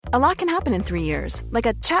A lot can happen in 3 years, like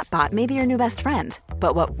a chatbot may be your new best friend.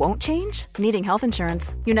 But what won't change? Needing health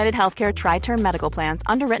insurance. United Healthcare Tri-Term Medical Plans,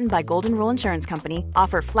 underwritten by Golden Rule Insurance Company,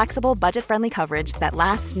 offer flexible, budget-friendly coverage that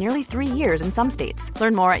lasts nearly 3 years in some states.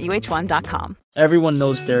 Learn more at uh1.com. Everyone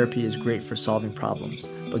knows therapy is great for solving problems,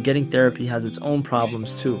 but getting therapy has its own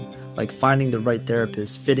problems too, like finding the right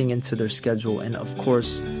therapist, fitting into their schedule, and of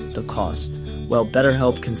course, the cost. Well,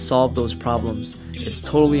 BetterHelp can solve those problems. It's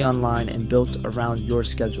totally online and built around your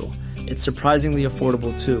schedule. It's surprisingly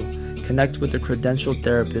affordable too. Connect with a credentialed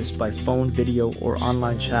therapist by phone, video, or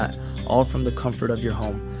online chat, all from the comfort of your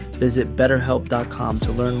home. Visit BetterHelp.com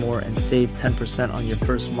to learn more and save 10% on your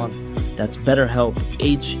first month. That's BetterHelp,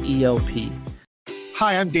 H-E-L-P.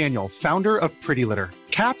 Hi, I'm Daniel, founder of Pretty Litter.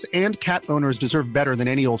 Cats and cat owners deserve better than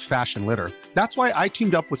any old-fashioned litter. That's why I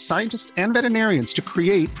teamed up with scientists and veterinarians to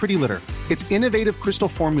create Pretty Litter. Its innovative crystal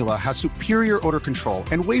formula has superior odor control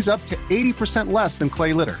and weighs up to 80% less than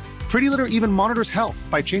clay litter. Pretty Litter even monitors health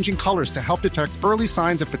by changing colors to help detect early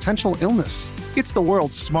signs of potential illness. It's the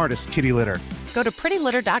world's smartest kitty litter. Go to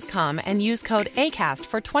prettylitter.com and use code ACAST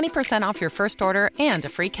for 20% off your first order and a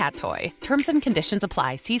free cat toy. Terms and conditions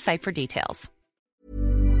apply. See site for details.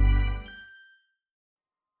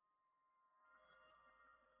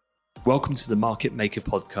 Welcome to the Market Maker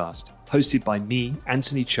podcast, hosted by me,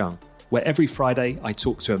 Anthony Chung, where every Friday I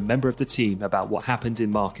talk to a member of the team about what happened in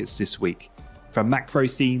markets this week. From macro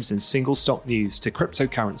themes and single stock news to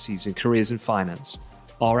cryptocurrencies and careers in finance,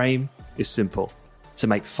 our aim is simple: to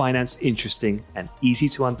make finance interesting and easy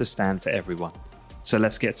to understand for everyone. So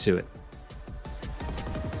let's get to it.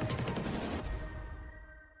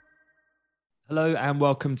 Hello and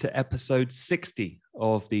welcome to episode 60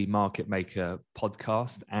 of the Market Maker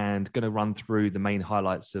podcast, and going to run through the main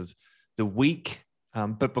highlights of the week.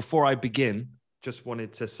 But before I begin, just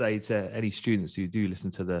wanted to say to any students who do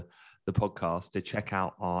listen to the podcast to check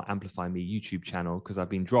out our Amplify Me YouTube channel, because I've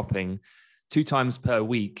been dropping 2 times per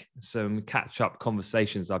week some catch-up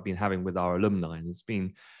conversations I've been having with our alumni. And it's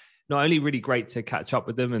been not only really great to catch up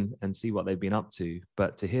with them and see what they've been up to,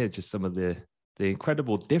 but to hear just some of the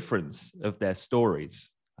incredible difference of their stories.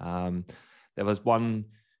 There was one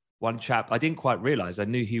chap, I didn't quite realize, I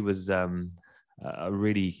knew he was a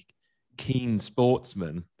really keen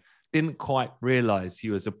sportsman, didn't quite realize he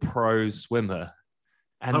was a pro swimmer.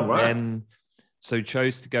 And then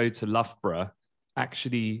chose to go to Loughborough,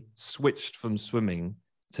 actually switched from swimming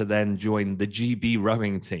to then join the GB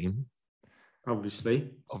rowing team.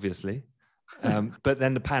 Obviously. But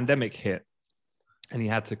then the pandemic hit and he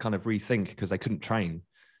had to kind of rethink because they couldn't train.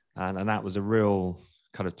 And that was a real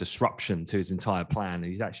kind of disruption to his entire plan. And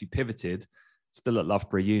he's actually pivoted, still at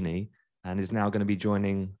Loughborough Uni, and is now going to be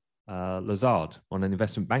joining Lazard on an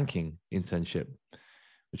investment banking internship,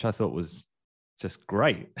 which I thought was just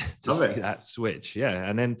great to see that switch. Yeah.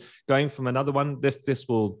 And then going from another one, this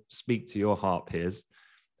will speak to your heart, Piers.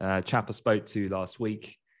 Chap I spoke to last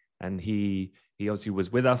week, and he obviously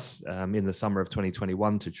was with us in the summer of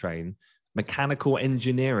 2021 to train mechanical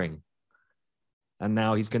engineering. And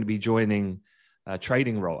now he's going to be joining a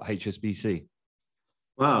trading role at HSBC.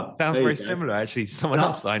 Wow. Sounds very similar, actually. Someone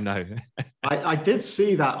else I know. I did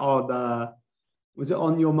see that on, was it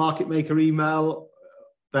on your Market Maker email?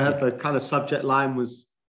 The kind of subject line was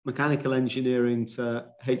mechanical engineering to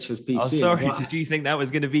HSBC. Oh, sorry. Did you think that was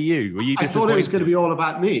going to be you? Were you disappointed? I thought it was going to be all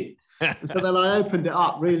about me. So then I opened it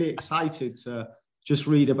up, really excited to just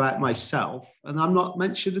read about myself, and I'm not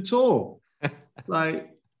mentioned at all. It's like,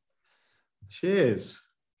 cheers.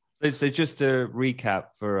 So just to recap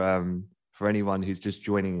for anyone who's just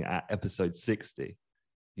joining at episode 60,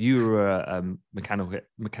 you were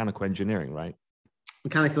mechanical engineering, right?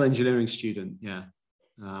 Mechanical engineering student, yeah.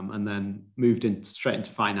 And then moved straight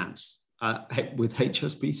into finance with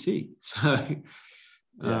HSBC. So,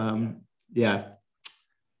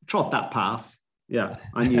 trod that path. Yeah,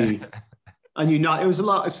 I knew not. It was a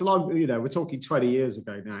lot. It's a long. We're talking 20 years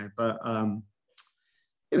ago now, but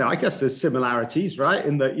I guess there's similarities, right?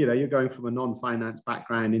 In that you're going from a non-finance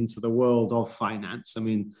background into the world of finance. I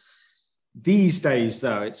mean, these days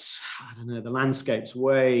though, the landscape's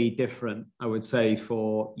way different. I would say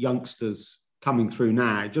for youngsters coming through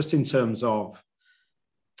now, just in terms of,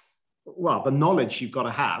 the knowledge you've got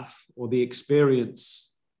to have, or the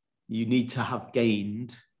experience you need to have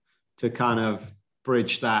gained to kind of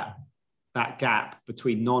bridge that gap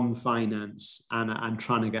between non-finance and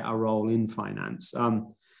trying to get a role in finance.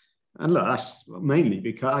 And look, that's mainly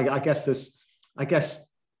because I guess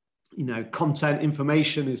content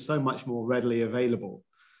information is so much more readily available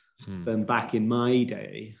than back in my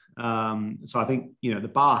day. So I think,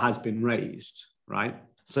 the bar has been raised, right?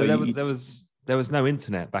 So there was no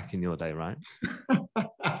internet back in your day, right?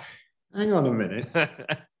 hang on a minute.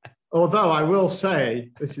 Although I will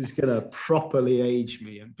say this is going to properly age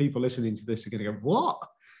me, and people listening to this are going to go, what?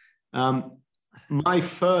 My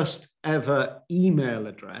first ever email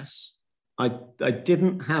address, I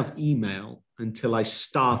didn't have email until I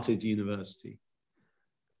started university.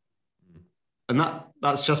 And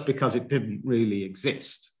that's just because it didn't really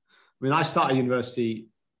exist. I mean, I started university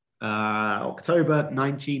October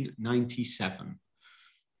 1997.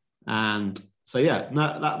 And so, yeah,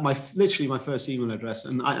 literally my first email address.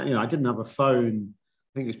 And I didn't have a phone.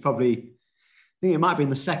 I think it might have been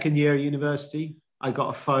the second year of university. I got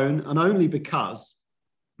a phone, and only because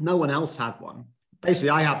no one else had one.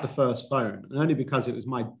 Basically, I had the first phone, and only because it was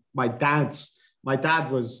my dad's. My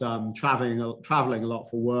dad was traveling a lot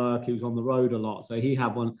for work. He was on the road a lot, so he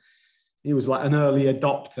had one. He was like an early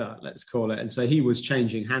adopter, let's call it, and so he was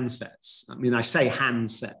changing handsets. I mean, I say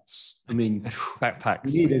handsets. I mean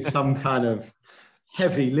backpacks. You needed some kind of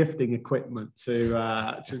heavy lifting equipment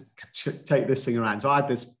to take this thing around. So I had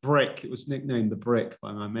this brick. It was nicknamed the brick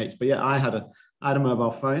by my mates. But yeah, I had a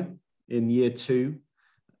mobile phone in year 2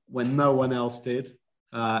 when no one else did.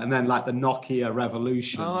 And then like the Nokia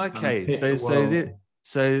revolution. Oh, okay.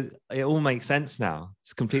 So it all makes sense now.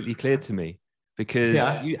 It's completely clear to me. Because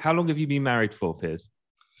how long have you been married for, Piers?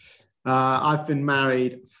 I've been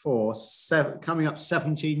married for coming up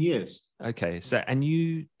 17 years. Okay. So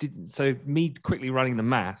me quickly running the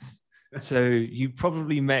math. So you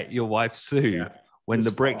probably met your wife, Sue, when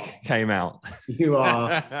the brick came out. You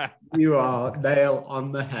are nail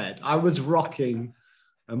on the head. I was rocking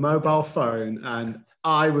a mobile phone, and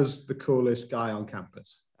I was the coolest guy on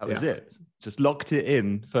campus. That was it. Just locked it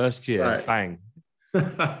in first year. Right. Bang.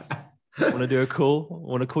 Want to do a call?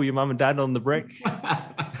 Want to call your mum and dad on the brick?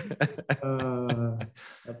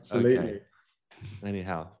 Absolutely. Okay.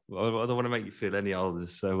 Anyhow, I don't want to make you feel any older,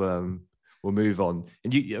 so we'll move on.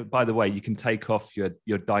 And you, by the way, you can take off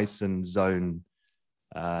your Dyson Zone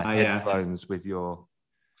headphones with your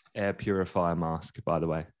air purifier mask. By the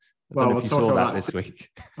way, I don't know if you saw that this week.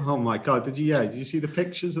 Oh my God! Did you see the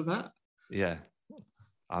pictures of that? Yeah.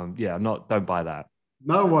 Don't buy that.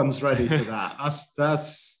 No one's ready for that.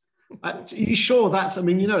 Are you sure that's? I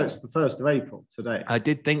mean, it's the 1st of April today. I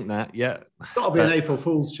did think that. Yeah. It's got to be an April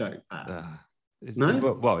Fool's joke.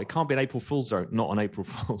 No. Well, it can't be an April Fool's joke, not on April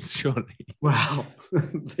Fool's, surely. Well,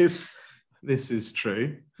 this is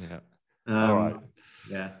true. Yeah. All right.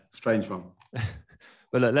 Yeah. Strange one.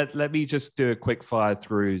 But look, let me just do a quick fire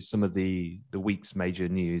through some of the week's major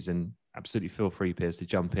news, and absolutely feel free, Piers, to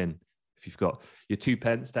jump in if you've got your 2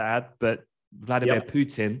 pence to add. But Vladimir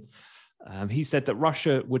Putin, he said that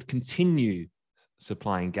Russia would continue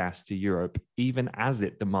supplying gas to Europe even as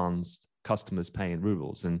it demands customers pay in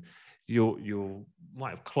rubles. And you might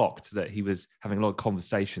have clocked that he was having a lot of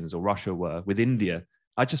conversations, or Russia were, with India.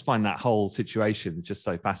 I just find that whole situation just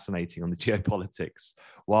so fascinating on the geopolitics,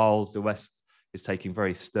 whilst the West is taking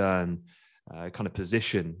very stern kind of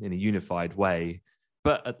position in a unified way.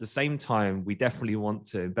 But at the same time, we definitely want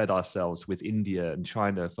to embed ourselves with India and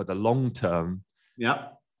China for the long term. Yeah.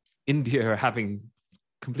 India are having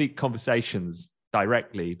complete conversations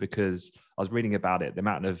directly, because I was reading about it, the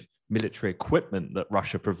amount of military equipment that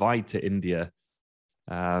Russia provide to India.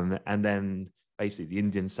 And then basically the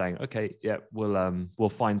Indians saying, okay, we'll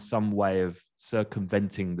find some way of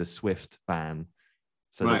circumventing the SWIFT ban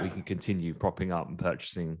so that we can continue propping up and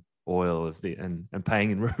purchasing oil and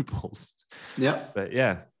paying in rubles. Yeah. But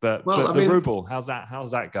the ruble, how's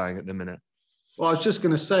that going at the minute? Well, I was just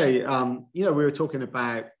going to say, we were talking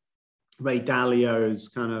about Ray Dalio's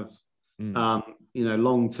kind of,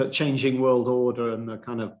 long-term changing world order, and the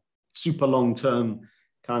kind of super long-term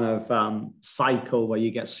kind of cycle where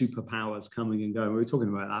you get superpowers coming and going. We were talking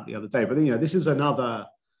about that the other day, but this is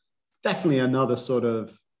definitely another sort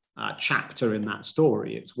of chapter in that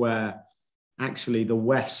story. It's where actually the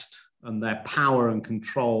West and their power and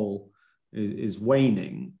control is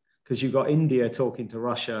waning, because you've got India talking to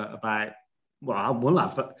Russia about, we'll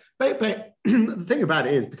have that. But the thing about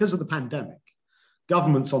it is, because of the pandemic,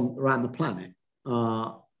 governments around the planet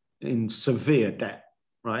are in severe debt,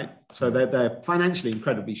 right? So they're financially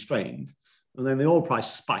incredibly strained, and then the oil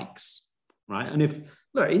price spikes, right? And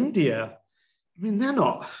India, I mean,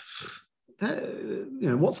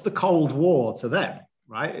 what's the Cold War to them,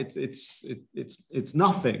 right? It's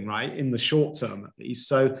nothing, right, in the short term at least.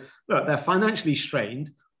 So look, they're financially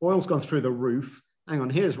strained. Oil's gone through the roof. Hang on,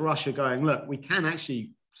 here's Russia going, look, we can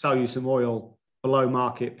actually sell you some oil below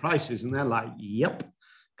market prices. And they're like, yep.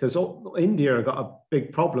 Because India have got a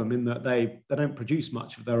big problem in that they don't produce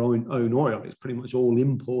much of their own oil. It's pretty much all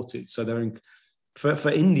imported. So for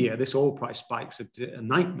India, this oil price spike's a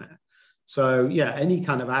nightmare. So yeah, any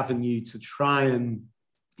kind of avenue to try and,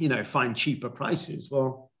 find cheaper prices,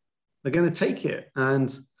 well, they're going to take it. And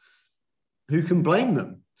who can blame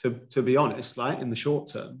them, to be honest, like in the short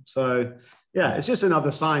term? So yeah, it's just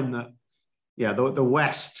another sign that, the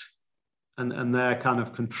West and their kind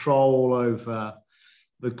of control over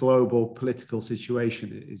the global political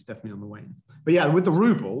situation is definitely on the wane. But yeah, with the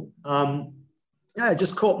ruble, it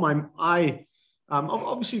just caught my eye.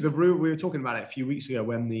 Obviously, the ruble, we were talking about it a few weeks ago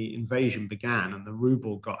when the invasion began, and the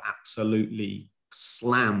ruble got absolutely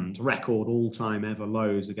slammed, record all-time ever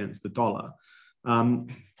lows against the dollar.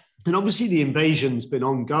 And obviously, the invasion's been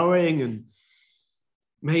ongoing, and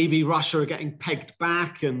maybe Russia are getting pegged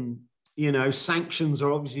back, and sanctions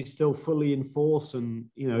are obviously still fully in force, and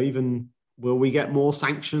even will we get more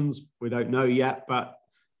sanctions? We don't know yet, but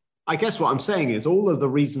I guess what I'm saying is all of the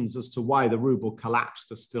reasons as to why the ruble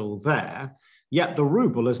collapsed are still there, yet the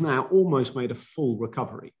ruble has now almost made a full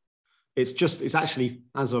recovery. It's actually,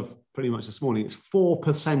 as of pretty much this morning, it's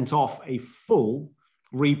 4% off a full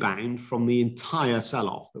rebound from the entire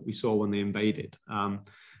sell-off that we saw when they invaded. And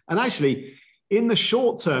actually, in the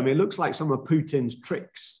short term, it looks like some of Putin's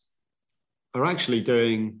tricks are actually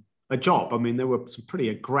doing a job. I mean, there were some pretty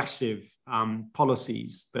aggressive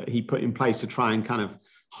policies that he put in place to try and kind of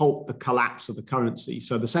halt the collapse of the currency.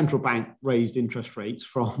 So the central bank raised interest rates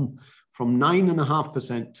from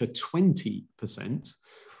 9.5% to 20%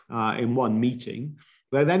 in one meeting.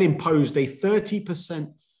 They then imposed a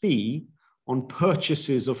 30% fee on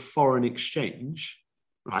purchases of foreign exchange,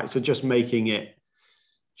 right? So just making it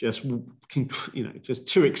just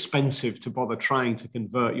too expensive to bother trying to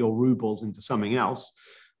convert your rubles into something else.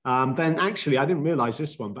 Then actually, I didn't realize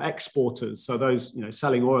this one, but exporters, so those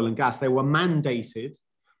selling oil and gas, they were mandated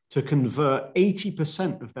to convert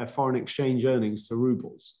 80% of their foreign exchange earnings to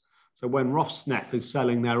rubles. So when Rosneft is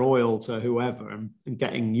selling their oil to whoever and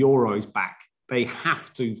getting euros back, they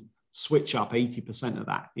have to switch up 80% of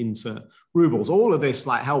that into rubles. All of this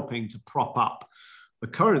like helping to prop up the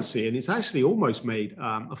currency, and it's actually almost made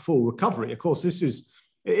a full recovery. Of course,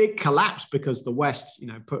 it collapsed because the West,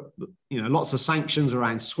 put lots of sanctions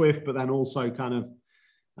around SWIFT, but then also kind of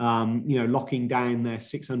locking down their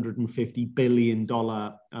 $650 billion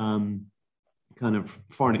kind of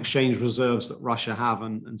foreign exchange reserves that Russia have,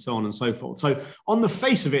 and so on and so forth. So on the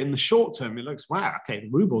face of it, in the short term, it looks, wow, okay, the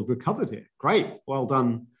ruble's recovered here. Great, well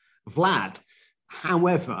done, Vlad.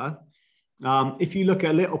 However, if you look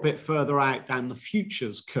a little bit further out down the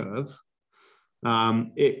futures curve,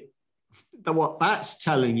 what that's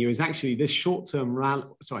telling you is actually this short-term rally,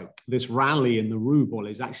 this rally in the ruble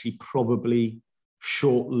is actually probably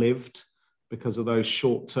short-lived because of those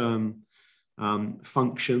short-term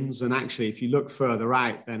functions. And actually, if you look further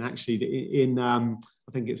out, then actually I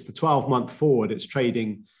think it's the 12-month forward, it's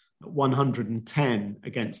trading at 110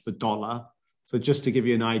 against the dollar. So just to give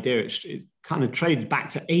you an idea, it's kind of traded back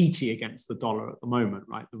to 80 against the dollar at the moment,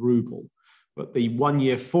 right, the ruble. But the 1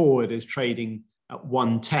 year forward is trading at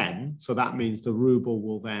 110. So that means the ruble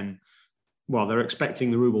will then, they're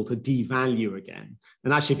expecting the ruble to devalue again.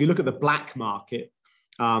 And actually, if you look at the black market,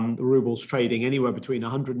 the ruble's trading anywhere between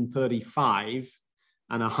 135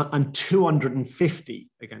 and 250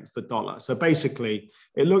 against the dollar. So basically,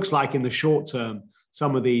 it looks like in the short term,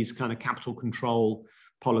 some of these kind of capital control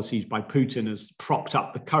policies by Putin has propped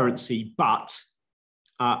up the currency, but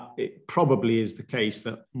it probably is the case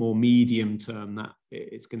that more medium term that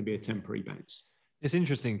it's going to be a temporary bounce. It's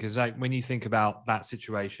interesting because when you think about that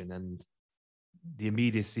situation and the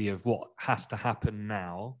immediacy of what has to happen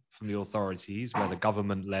now from the authorities, whether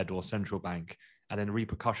government-led or central bank, and then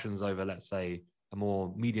repercussions over, let's say, a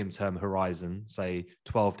more medium-term horizon, say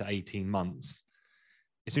 12 to 18 months.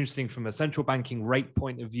 It's interesting from a central banking rate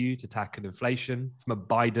point of view to tackle inflation, from a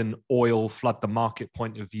Biden oil flood the market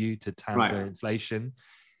point of view to tackle inflation.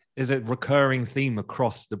 There's a recurring theme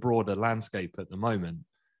across the broader landscape at the moment.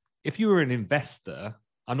 If you were an investor,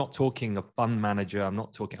 I'm not talking a fund manager,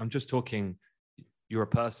 I'm just talking you're a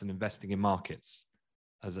person investing in markets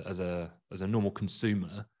as a normal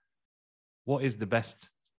consumer. What is the best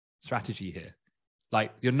strategy here?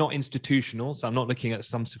 Like, you're not institutional, so I'm not looking at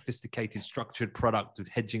some sophisticated structured product of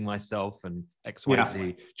hedging myself and XYZ.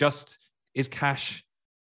 Yeah. Just, is cash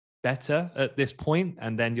better at this point?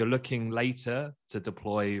 And then you're looking later to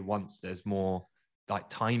deploy once there's more like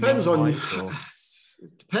time. It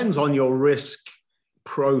depends on your risk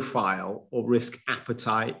profile or risk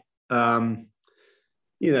appetite.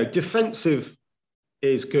 Defensive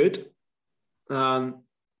is good. I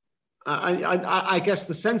guess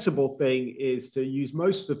the sensible thing is to use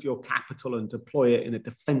most of your capital and deploy it in a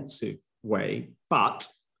defensive way, but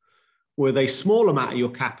with a small amount of your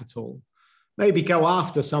capital, maybe go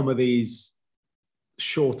after some of these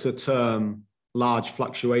shorter term large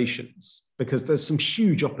fluctuations, because there's some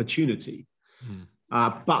huge opportunity,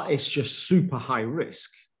 but it's just super high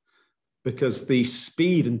risk, because the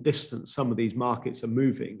speed and distance some of these markets are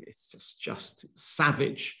moving, it's just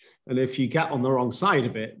savage. And if you get on the wrong side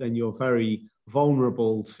of it, then you're very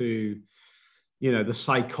vulnerable to, the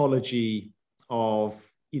psychology of,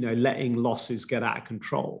 letting losses get out of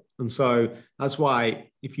control. And so that's why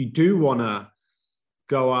if you do want to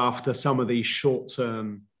go after some of these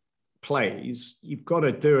short-term plays, you've got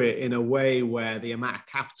to do it in a way where the amount of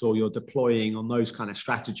capital you're deploying on those kind of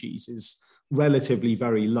strategies is relatively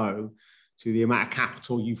very low to the amount of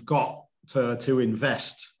capital you've got to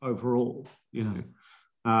invest overall,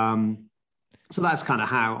 So that's kind of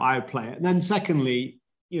how I play it. And then secondly,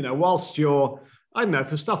 whilst you're, I don't know,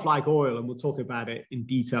 for stuff like oil, and we'll talk about it in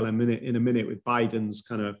detail in a minute with Biden's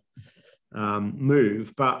kind of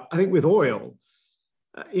move. But I think with oil,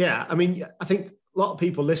 I think a lot of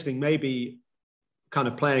people listening may be kind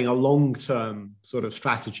of playing a long-term sort of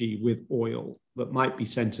strategy with oil that might be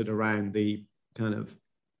centered around the kind of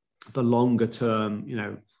the longer-term,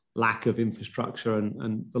 lack of infrastructure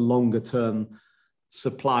and the longer-term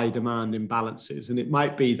supply-demand imbalances. And it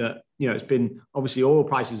might be that, it's been, obviously oil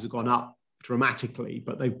prices have gone up dramatically,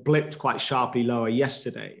 but they've blipped quite sharply lower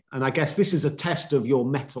yesterday. And I guess this is a test of your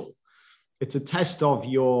mettle. It's a test of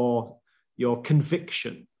your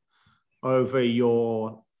conviction over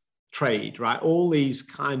your trade, right? All these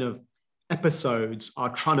kind of episodes are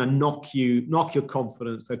trying to knock your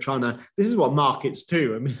confidence. This is what markets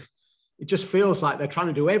do. I mean, it just feels like they're trying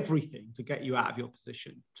to do everything to get you out of your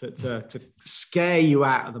position, to scare you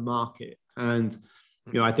out of the market. And,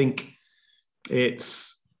 I think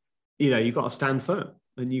it's, you've got to stand firm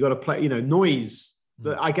and you've got to play, noise.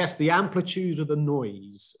 I guess the amplitude of the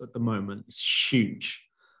noise at the moment is huge.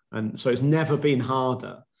 And so it's never been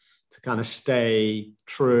harder to kind of stay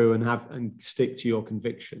true and stick to your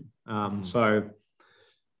conviction. So,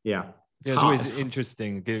 yeah. It's always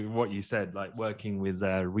interesting, given what you said, like working with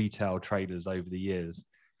retail traders over the years.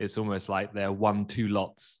 It's almost like they're 1-2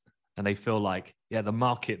 lots and they feel like, the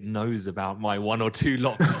market knows about my 1 or 2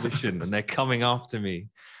 lot position and they're coming after me.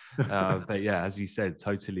 But as you said,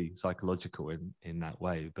 totally psychological in that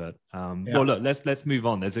way. But well, look, let's move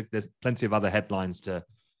on. There's plenty of other headlines to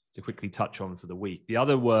quickly touch on for the week. The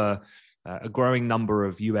other were a growing number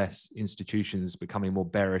of US institutions becoming more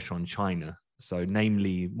bearish on China. So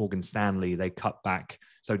namely Morgan Stanley, they cut back,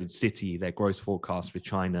 so did Citi, their growth forecast for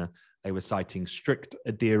China. They were citing strict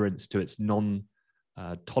adherence to its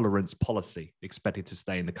non-tolerance policy expected to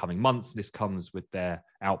stay in the coming months. This comes with their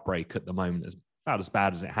outbreak at the moment, as about as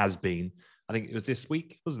bad as it has been. I think it was this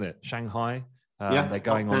week, wasn't it? Shanghai. They're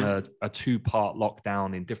going on a 2-part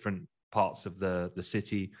lockdown in different parts of the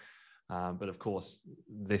city. But of course,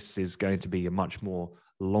 this is going to be a much more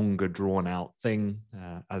longer drawn out thing,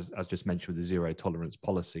 as just mentioned with the zero tolerance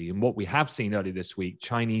policy. And what we have seen earlier this week,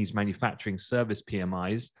 Chinese manufacturing service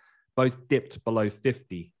PMIs both dipped below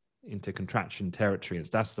 50 into contraction territory.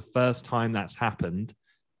 That's the first time that's happened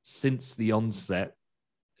since the onset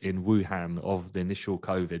in Wuhan of the initial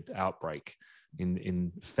COVID outbreak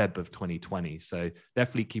in Feb of 2020. So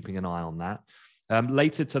definitely keeping an eye on that.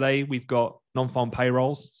 Later today, we've got non-farm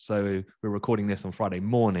payrolls. So we're recording this on Friday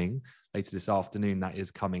morning. Later this afternoon, that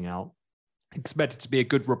is coming out. Expected to be a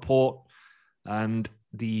good report. And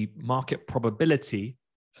the market probability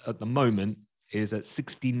at the moment is at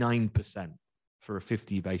 69% for a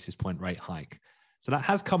 50 basis point rate hike. So that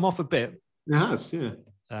has come off a bit. It has, yeah.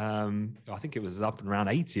 I think it was up and around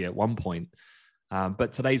 80 at one point.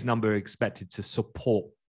 But today's number expected to support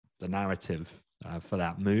the narrative for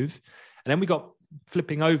that move. And then we got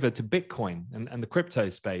flipping over to Bitcoin and the crypto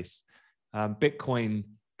space. Bitcoin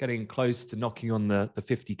getting close to knocking on the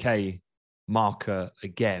 50K marker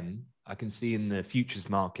again. I can see in the futures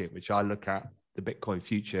market, which I look at, the Bitcoin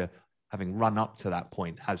future having run up to that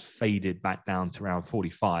point has faded back down to around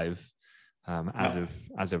 45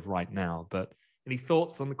 as of right now. But any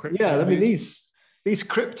thoughts on the crypto? Yeah, I mean, these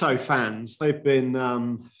crypto fans, they've been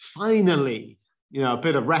finally, a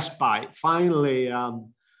bit of respite. Finally,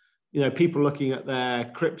 people looking at their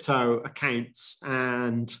crypto accounts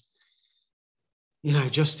and,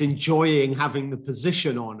 just enjoying having the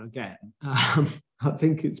position on again. I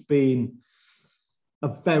think it's been a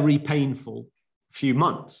very painful few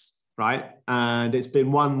months, right? And it's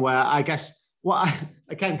been one where I guess,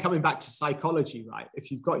 again, coming back to psychology, right?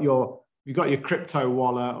 If you've got your crypto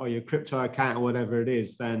wallet or your crypto account or whatever it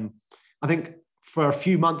is, then I think for a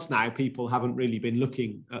few months now, people haven't really been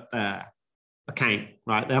looking at their account,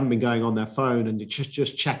 right? They haven't been going on their phone and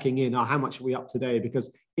just checking in. Oh, how much are we up today?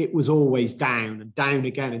 Because it was always down and down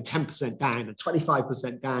again, and 10% down and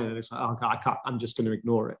 25% down. And it's like, oh God, I'm just going to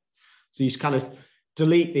ignore it. So you just kind of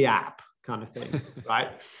delete the app kind of thing, right?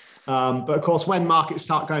 But of course, when markets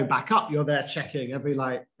start going back up, you're there checking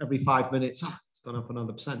every 5 minutes. Oh, it's gone up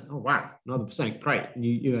another percent. Oh wow, another percent, great. And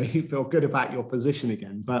you feel good about your position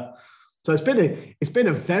again. But so it's been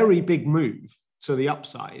a very big move to the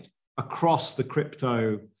upside across the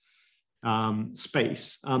crypto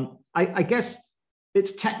space. I guess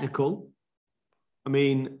it's technical. I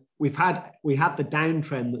mean, we had the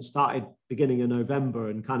downtrend that started beginning of November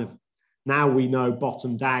and kind of now we know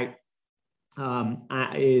bottomed out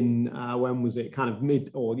when was it, kind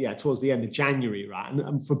of towards the end of January, right?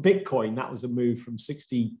 And for Bitcoin, that was a move from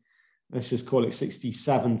 60, let's just call it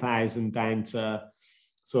 67,000 down to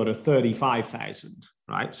sort of 35,000,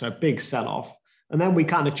 right? So a big sell-off. And then we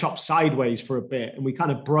kind of chopped sideways for a bit and we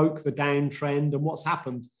kind of broke the downtrend. And what's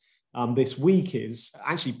happened this week is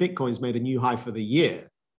actually Bitcoin's made a new high for the year.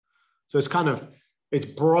 So it's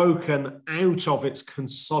broken out of its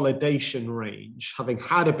consolidation range, having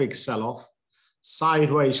had a big sell-off,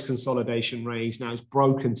 sideways consolidation range. Now it's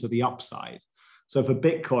broken to the upside. So for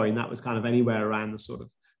Bitcoin, that was kind of anywhere around the sort of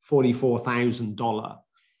 $44,000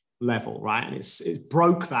 level, right? And it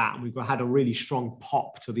broke that, and we've had a really strong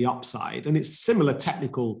pop to the upside. And it's similar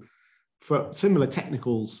technical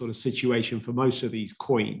sort of situation for most of these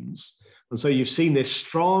coins. And so you've seen this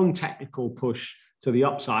strong technical push to the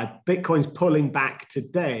upside. Bitcoin's pulling back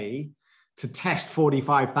today to test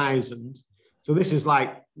 45,000. So this is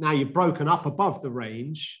like, now you've broken up above the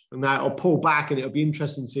range, and now it'll pull back, and it'll be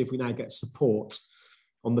interesting to see if we now get support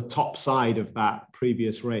on the top side of that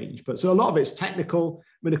previous range. But so a lot of it's technical. I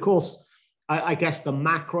mean, of course, I guess the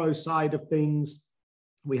macro side of things,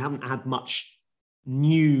 we haven't had much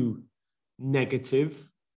new negative.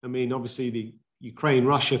 I mean, obviously the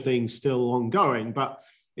Ukraine-Russia thing's still ongoing, but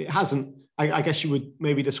it hasn't, I guess you would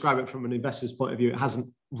maybe describe it from an investor's point of view, it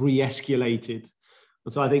hasn't re-escalated.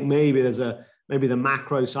 And so I think maybe maybe the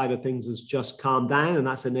macro side of things has just calmed down, and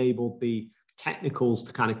that's enabled the technicals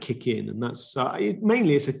to kind of kick in. And that's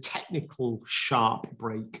mainly it's a technical sharp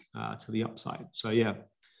break to the upside. So yeah,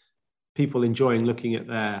 people enjoying looking at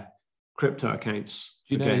their crypto accounts.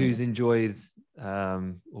 Do you know who's enjoyed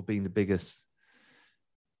or being the biggest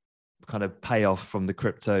kind of payoff from the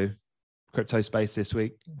crypto space this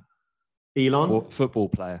week? Elon? Football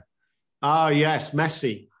player. Oh yes,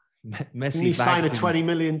 Messi. Messi. Didn't he sign a $20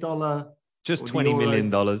 million? Just $20 million,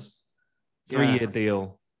 3-year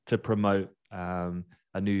deal to promote a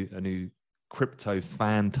new crypto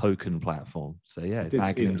fan token platform. So yeah,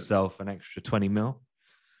 bagging himself an extra 20 mil.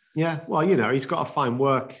 Yeah, well, he's got to find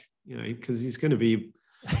work, because he's going to be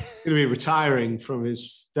retiring from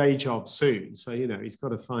his day job soon. So he's got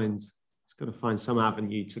to find some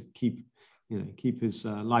avenue to keep his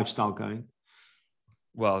lifestyle going.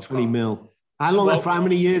 Well, 20 mil. For how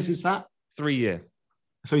many years is that? 3 year.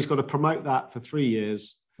 So he's got to promote that for 3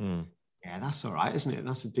 years. Mm. Yeah, that's all right, isn't it?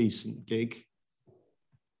 That's a decent gig.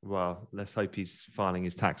 Well, let's hope he's filing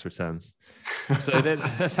his tax returns. So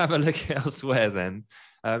let's have a look elsewhere then.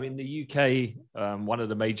 In the UK, one of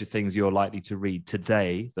the major things you're likely to read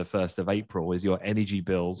today, the 1st of April, is your energy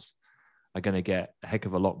bills are going to get a heck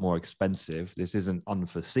of a lot more expensive. This isn't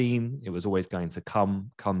unforeseen. It was always going to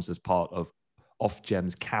comes as part of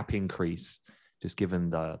Ofgem's cap increase, just given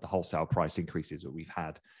the wholesale price increases that we've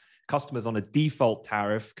had. Customers on a default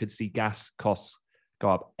tariff could see gas costs go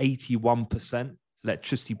up 81%,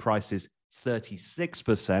 electricity prices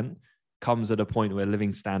 36%, comes at a point where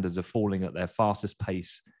living standards are falling at their fastest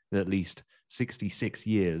pace in at least 66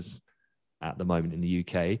 years at the moment in the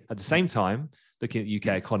UK. At the same time, looking at the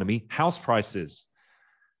UK economy, house prices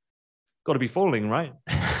got to be falling, right?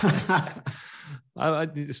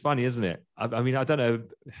 It's funny, isn't it? I mean, I don't know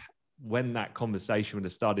when that conversation would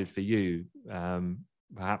have started for you.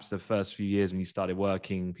 Perhaps the first few years when you started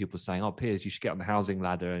working, people were saying, "Oh, Piers, you should get on the housing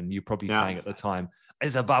ladder," and you're probably saying at the time,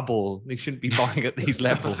 "There's a bubble. They shouldn't be buying at these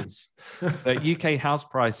levels." But UK house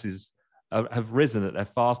prices have risen at their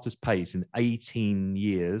fastest pace in 18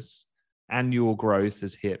 years. Annual growth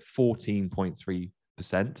has hit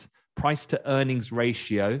 14.3%. Price to earnings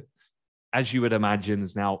ratio, as you would imagine,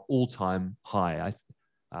 is now all-time high.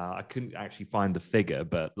 I couldn't actually find the figure,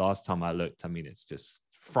 but last time I looked, I mean, it's just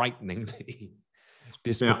frighteningly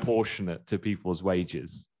disproportionate to people's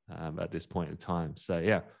wages at this point in time. So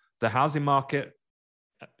yeah, the housing market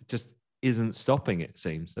just isn't stopping, it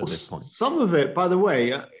seems, at this point. Some of it, by the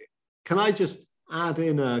way, can I just add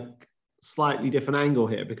in a slightly different angle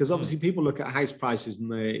here? Because obviously people look at house prices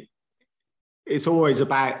and it's always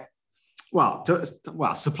about,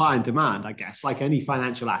 supply and demand, I guess, like any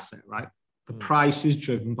financial asset, right? The price is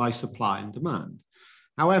driven by supply and demand.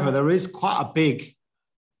 However, there is quite a big,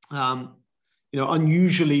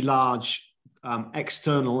 unusually large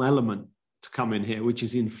external element to come in here, which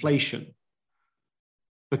is inflation,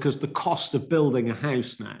 because the cost of building a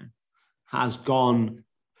house now has gone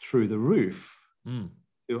through the roof. See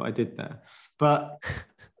what I did there? But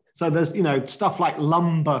so there's, stuff like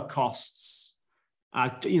lumber costs,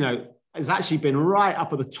 has actually been right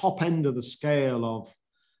up at the top end of the scale of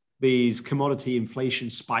these commodity inflation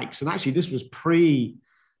spikes. And actually, this was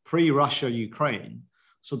pre-Russia, Ukraine.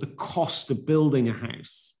 So the cost of building a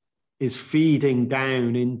house is feeding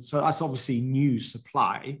down in. So that's obviously new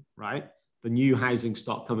supply, right? The new housing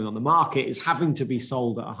stock coming on the market is having to be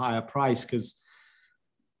sold at a higher price because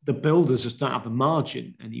the builders just don't have the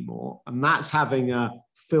margin anymore. And that's having a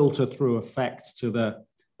filter through effect to the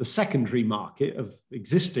secondary market of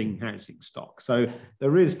existing housing stock. So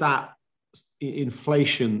there is that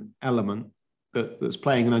inflation element that's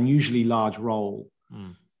playing an unusually large role,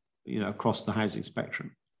 across the housing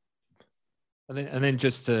spectrum. And then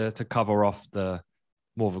just to cover off the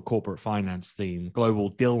more of a corporate finance theme, global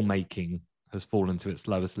deal making has fallen to its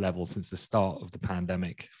lowest level since the start of the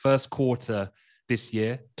pandemic. First quarter this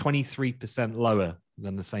year, 23% lower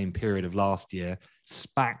than the same period of last year.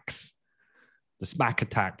 SPACs, the SPAC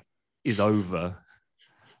attack is over.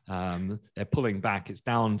 They're pulling back. It's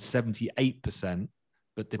down 78%,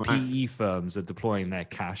 but the PE firms are deploying their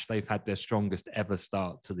cash. They've had their strongest ever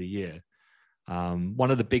start to the year.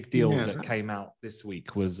 One of the big deals that came out this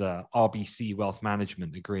week was RBC Wealth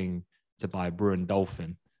Management agreeing to buy Brewin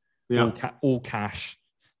Dolphin. All cash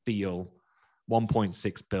deal,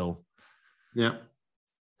 1.6 billion. Yeah.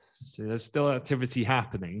 So there's still activity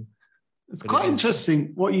happening. It's quite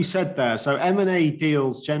interesting what you said there. So M&A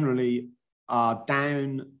deals generally are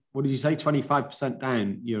down, what did you say, 25%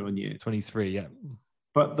 down year on year? 23, yeah.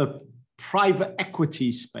 But the private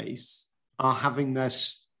equity space are having their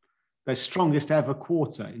strongest ever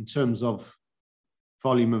quarter in terms of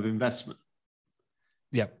volume of investment.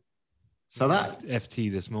 Yep. So that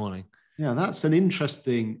FT this morning. Yeah, that's an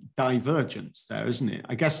interesting divergence there, isn't it?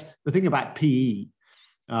 I guess the thing about PE,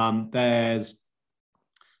 there's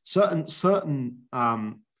certain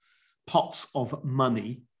pots of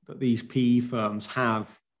money that these PE firms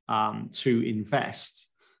have to invest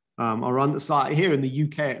are on the side. Here in the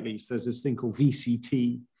UK, at least, there's this thing called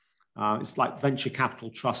VCT. It's like venture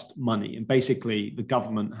capital trust money. And basically, the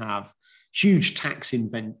government have huge tax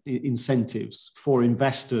incentives for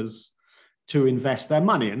investors to invest their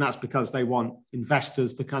money. And that's because they want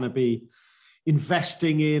investors to kind of be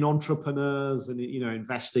investing in entrepreneurs and,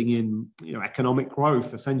 investing in, economic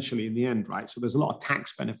growth, essentially, in the end, right? So there's a lot of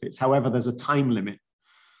tax benefits. However, there's a time limit.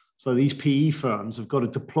 So these PE firms have got to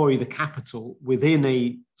deploy the capital within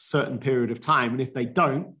a certain period of time. And if they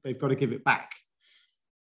don't, they've got to give it back.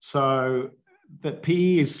 So that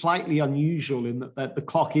PE is slightly unusual in that the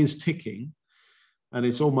clock is ticking. And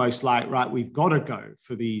it's almost like, right, we've got to go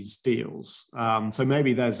for these deals. So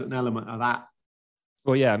maybe there's an element of that.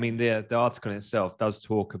 Well, yeah, I mean, the article in itself does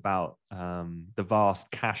talk about the vast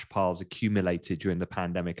cash piles accumulated during the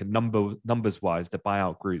pandemic. And numbers-wise, the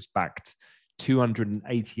buyout groups backed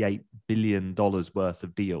 $288 billion worth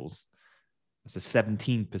of deals. That's a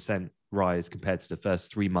 17% rise compared to the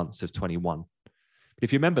first 3 months of 21. But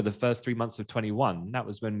if you remember the first 3 months of 21, that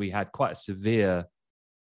was when we had quite a severe...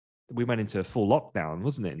 We went into a full lockdown,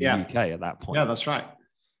 wasn't it, in the UK at that point? Yeah, that's right.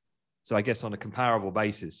 So I guess on a comparable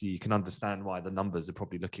basis, you can understand why the numbers are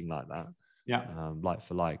probably looking like that. Yeah. Like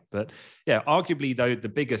for like. But yeah, arguably, though, the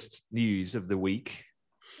biggest news of the week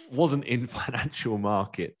wasn't in financial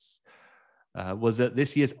markets, was at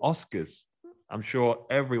this year's Oscars. I'm sure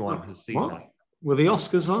everyone has seen that. Were the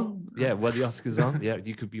Oscars on? Yeah, were the Oscars on? Yeah,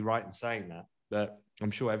 you could be right in saying that. But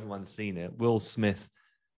I'm sure everyone's seen it. Will Smith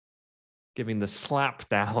giving the slap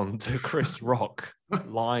down to Chris Rock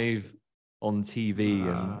live on TV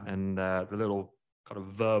and the little kind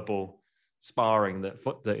of verbal sparring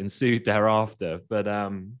that ensued thereafter. But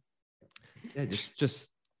yeah, just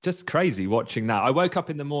crazy watching that. I woke up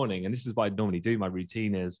in the morning, and this is what I normally do. My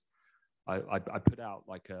routine is I put out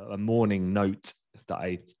like a morning note that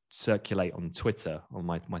I circulate on Twitter, on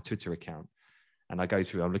my Twitter account. And I go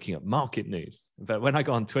through, I'm looking at market news. But when I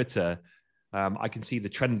go on Twitter, I can see the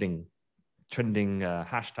trending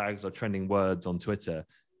hashtags or trending words on Twitter,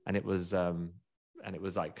 and it was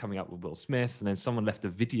like coming up with Will Smith, and then someone left a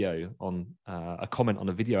video on a comment on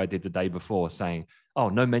a video I did the day before saying, "Oh,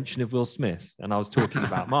 no mention of Will Smith," and I was talking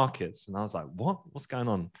about markets, and I was like, "What's going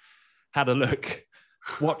on?" Had a look,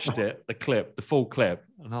 watched it, the full clip,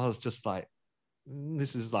 and I was just like,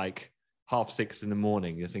 "This is like 6:30 in the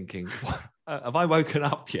morning, you're thinking, have I woken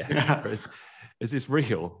up yet? Yeah. Is this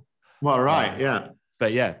real? Well, right, yeah.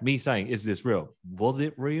 But yeah, me saying, is this real? Was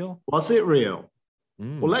it real? Was it real?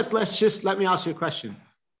 Well, let me ask you a question.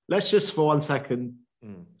 Let's just for 1 second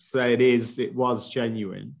say it was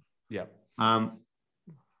genuine. Yeah.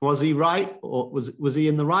 Was he right, or was he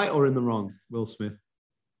in the right or in the wrong, Will Smith?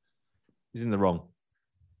 He's in the wrong.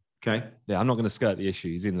 Okay. Yeah, I'm not going to skirt the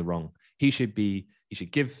issue. He's in the wrong. He should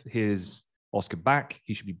give his Oscar back.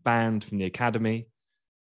 He should be banned from the Academy.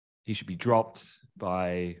 He should be dropped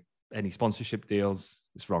by any sponsorship deals.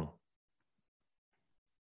 It's wrong.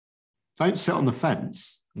 Don't sit on the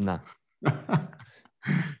fence. No.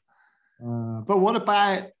 But what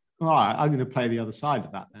about? All right, I'm going to play the other side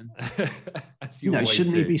of that then.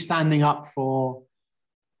 Shouldn't he be standing up for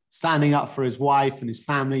his wife and his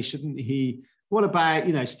family? Shouldn't he? What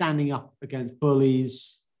about standing up against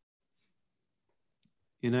bullies?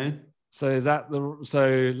 So is that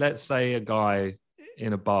so? Let's say a guy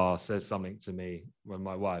in a bar says something to me when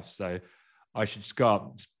my wife, so I should just go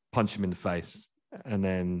up, punch him in the face, and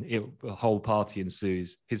then the whole party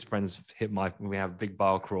ensues. His friends we have a big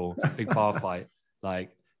bar crawl, big bar fight.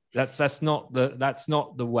 Like that's not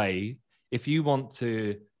the way. If you want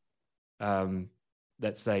to,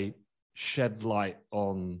 let's say, shed light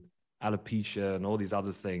on alopecia and all these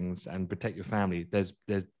other things and protect your family, there's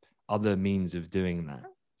other means of doing that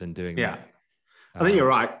than doing that. I think you're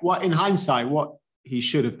right. In hindsight, what he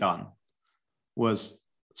should have done was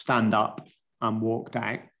stand up and walked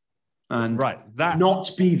out and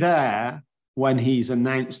not be there when he's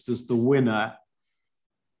announced as the winner.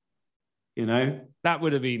 That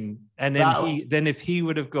would have been, and then if he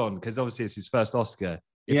would have gone, because obviously it's his first Oscar,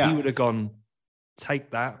 if he would have gone,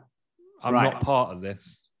 take that, I'm not part of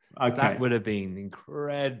this. Okay. That would have been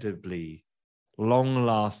incredibly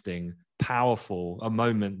long-lasting, powerful, a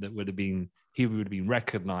moment that he would have been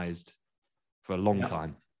recognized for a long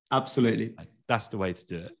time. Absolutely. That's the way to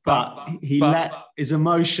do it. But he let his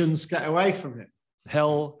emotions get away from him.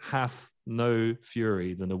 Hell hath no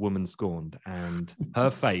fury than a woman scorned. And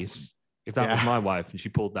her face, if that was my wife and she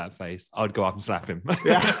pulled that face, I'd go up and slap him.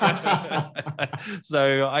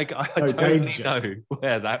 So I totally know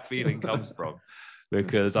where that feeling comes from,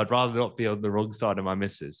 because I'd rather not be on the wrong side of my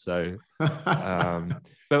missus. So, but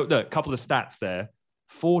look, a couple of stats there.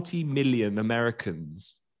 40 million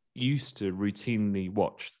Americans used to routinely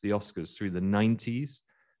watch the Oscars through the 90s.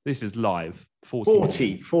 This is live. 40.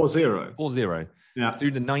 Yeah.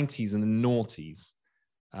 Through the 90s and the noughties.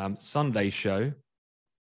 Sunday show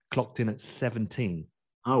clocked in at 17.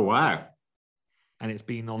 Oh, wow. And it's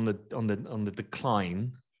been on the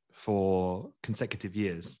decline for consecutive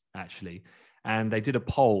years, actually. And they did a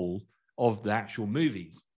poll of the actual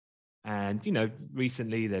movies. And,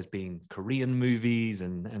 recently there's been Korean movies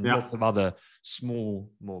and lots of other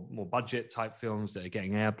small, more budget type films that are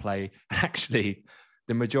getting airplay. Actually,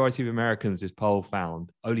 the majority of Americans, this poll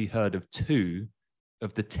found, only heard of 2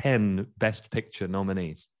 of the 10 Best Picture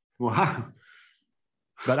nominees. Wow.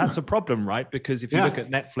 But that's a problem, right? Because if you look at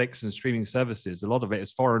Netflix and streaming services, a lot of it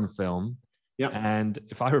is foreign film. Yeah. And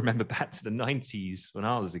if I remember back to the 90s when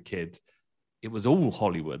I was a kid, it was all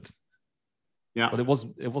Hollywood. Yeah. But it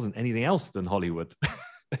wasn't anything else than Hollywood.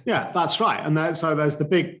 Yeah, that's right. And so there's the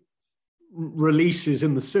big releases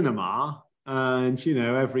in the cinema. And,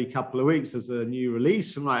 every couple of weeks there's a new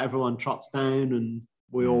release and everyone trots down and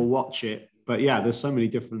we all watch it. But yeah, there's so many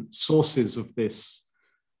different sources of this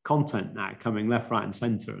content now coming left, right, and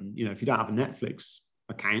center. And, if you don't have a Netflix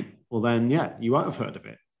account, well, then, you won't have heard of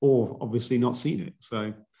it or obviously not seen it.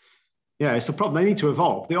 So, yeah, it's a problem. They need to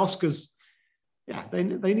evolve. The Oscars,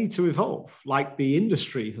 they need to evolve like the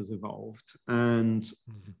industry has evolved. And,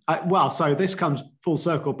 so this comes full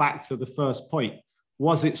circle back to the first point.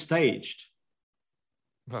 Was it staged?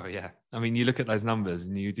 Well, yeah. I mean, you look at those numbers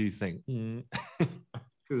and you do think.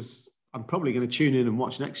 Because I'm probably going to tune in and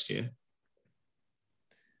watch next year.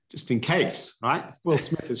 Just in case, right? If Will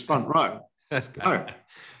Smith is front row. Let's go.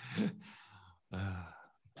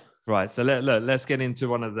 Right. So let's get into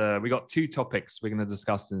we got 2 topics we're going to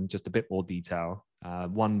discuss in just a bit more detail.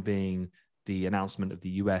 One being the announcement of the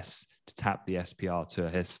US to tap the SPR to a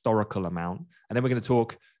historical amount. And then we're going to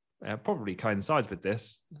talk, probably coincides with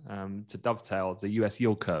this, to dovetail the US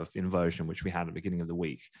yield curve inversion, which we had at the beginning of the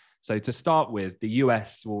week. So to start with, the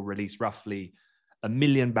US will release roughly 1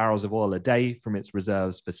 million barrels of oil a day from its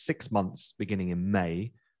reserves for 6 months, beginning in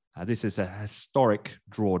May. This is a historic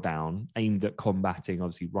drawdown aimed at combating,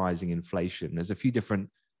 obviously, rising inflation. There's a few different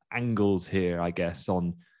angles here, I guess,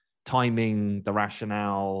 on timing, the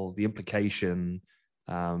rationale, the implication,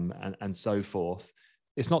 and so forth.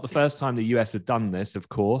 It's not the first time the US have done this, of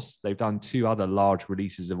course. They've done 2 other large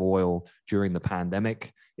releases of oil during the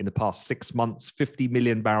pandemic. In the past 6 months, 50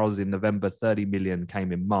 million barrels in November, 30 million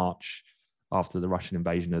came in March after the Russian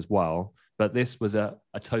invasion as well. But this was a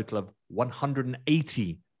total of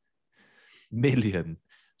 180 million.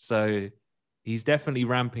 So he's definitely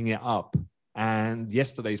ramping it up. And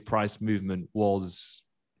yesterday's price movement was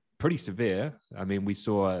pretty severe. I mean, we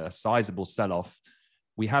saw a sizable sell-off.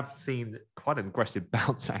 We have seen quite an aggressive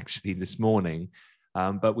bounce actually this morning,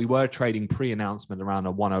 but we were trading pre-announcement around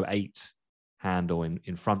a 108 handle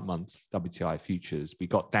in front months WTI futures. We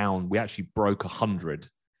got down, we actually broke 100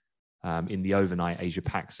 in the overnight Asia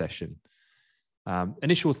Pac session.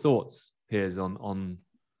 Initial thoughts, Piers, on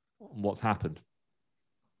what's happened?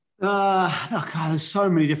 God, there's so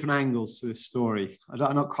many different angles to this story.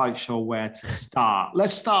 I'm not quite sure where to start.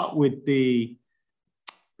 Let's start with the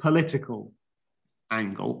political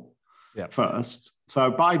angle first.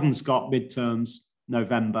 So Biden's got midterms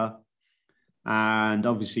November, and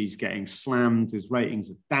obviously he's getting slammed. His ratings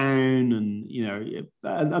are down, and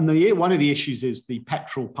one of the issues is the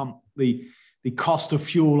petrol pump, the cost of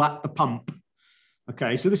fuel at the pump.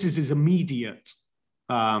 Okay, so this is his immediate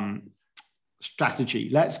strategy.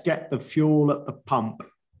 Let's get the fuel at the pump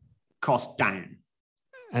cost down.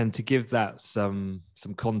 And to give that some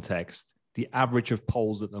context, the average of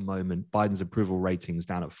polls at the moment, Biden's approval ratings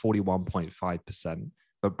down at 41.5%.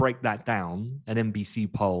 But break that down, an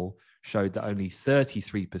NBC poll showed that only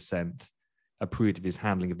 33% approved of his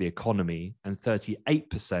handling of the economy and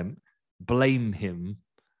 38% blame him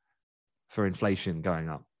for inflation going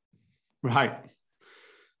up. Right.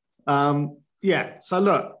 So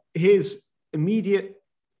look, his immediate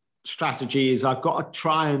strategy is I've got to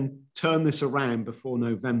try and turn this around before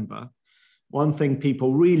November. One thing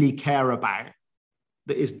people really care about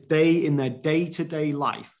that is in their day-to-day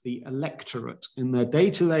life, the electorate in their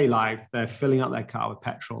day-to-day life, they're filling up their car with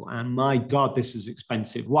petrol. And my God, this is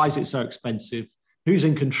expensive. Why is it so expensive? Who's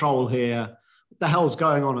in control here? What the hell's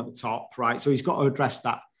going on at the top, right? So he's got to address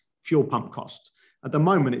that fuel pump cost. At the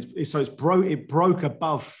moment, it broke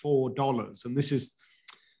above $4. And this is,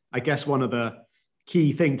 I guess, one of the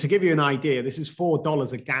key things. To give you an idea, this is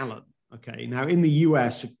 $4 a gallon. Okay, now in the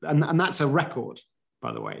US, and that's a record,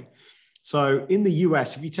 by the way. So in the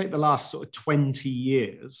US, if you take the last sort of 20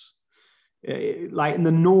 years, like in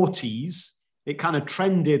the noughties, it kind of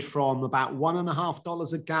trended from about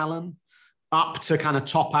 $1.50 a gallon up to kind of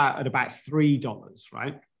top out at about $3,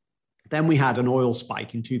 right? Then we had an oil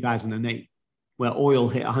spike in 2008, where oil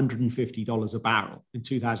hit $150 a barrel in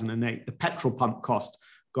 2008. The petrol pump cost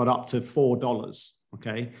got up to $4,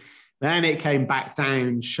 okay? Then it came back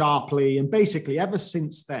down sharply. And basically ever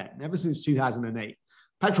since then, ever since 2008,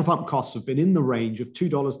 petrol pump costs have been in the range of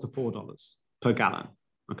 $2 to $4 per gallon,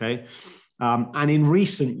 okay? And in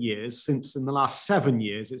recent years, since in the last 7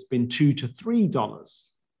 years, it's been $2 to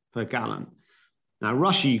 $3 per gallon. Now,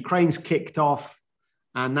 Russia-Ukraine's kicked off,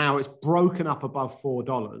 and now it's broken up above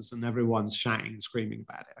 $4, and everyone's shouting and screaming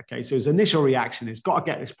about it, okay? So his initial reaction is, got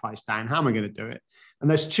to get this price down. How am I going to do it? And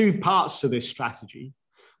there's 2 parts to this strategy.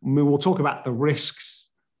 We'll talk about the risks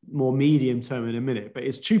more medium term in a minute, but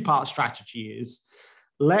its 2-part strategy is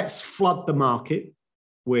let's flood the market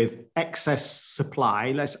with excess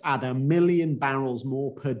supply. Let's add 1 million barrels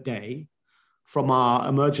more per day from our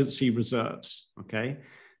emergency reserves, okay?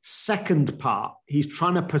 Second part, he's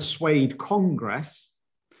trying to persuade Congress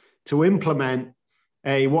to implement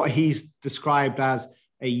what he's described as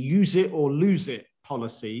a use it or lose it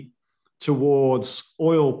policy towards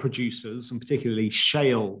oil producers, and particularly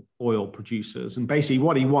shale oil producers. And basically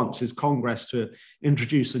what he wants is Congress to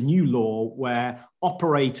introduce a new law where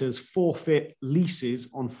operators forfeit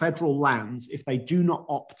leases on federal lands if they do not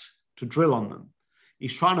opt to drill on them.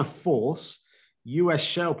 He's trying to force US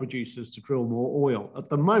shale producers to drill more oil. At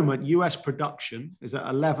the moment, US production is at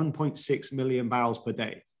 11.6 million barrels per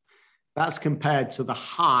day. That's compared to the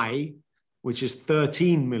high, which is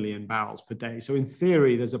 13 million barrels per day. So in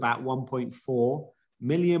theory, there's about 1.4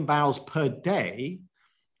 million barrels per day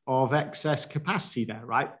of excess capacity there,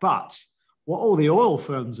 right? But what all the oil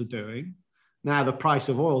firms are doing, now the price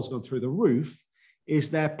of oil's gone through the roof, is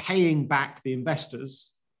they're paying back the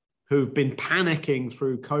investors who've been panicking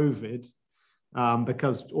through COVID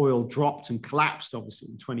because oil dropped and collapsed, obviously,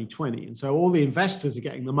 in 2020. And so all the investors are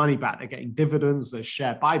getting the money back. They're getting dividends, there's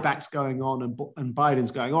share buybacks going on, and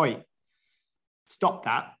Biden's going, oi, stop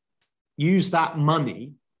that. Use that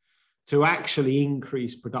money to actually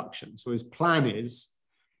increase production. So his plan is,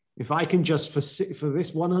 if I can just, for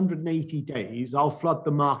this 180 days, I'll flood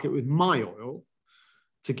the market with my oil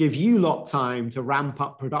to give you lot time to ramp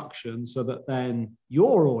up production so that then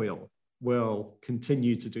your oil will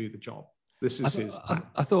continue to do the job. This is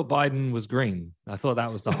I thought Biden was green. I thought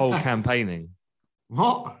that was the whole campaigning.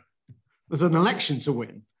 What? There's an election to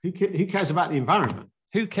win. Who cares about the environment?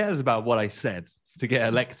 Who cares about what I said to get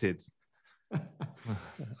elected?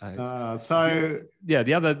 The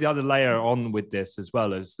other layer on with this as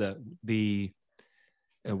well is that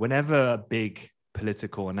whenever a big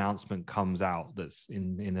political announcement comes out that's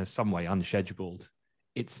in some way unscheduled,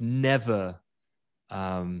 it's never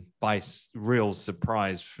by real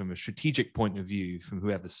surprise from a strategic point of view from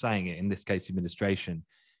whoever's saying it, in this case administration,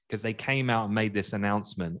 because they came out and made this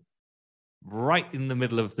announcement right in the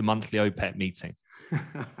middle of the monthly OPEC meeting.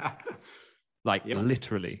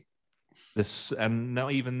 Literally. And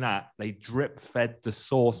not even that, they drip fed the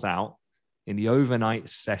source out in the overnight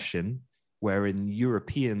session, where in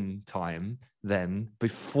European time, then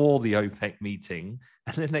before the OPEC meeting,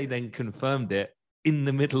 and then they confirmed it in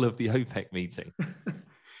the middle of the OPEC meeting.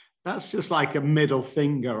 That's just like a middle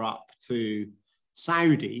finger up to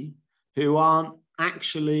Saudi, who aren't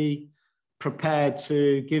actually prepared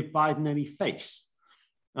to give Biden any face.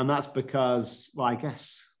 And that's because, well, I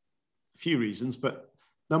guess a few reasons, but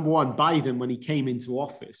number one, Biden, when he came into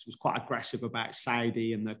office, was quite aggressive about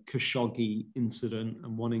Saudi and the Khashoggi incident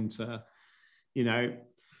and wanting to,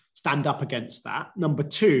 stand up against that. Number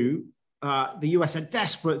two, the US are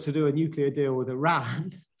desperate to do a nuclear deal with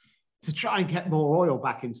Iran to try and get more oil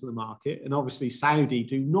back into the market. And obviously Saudi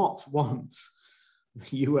do not want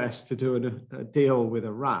the US to do a deal with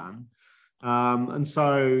Iran. And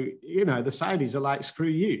so, the Saudis are like, screw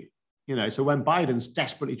you. So when Biden's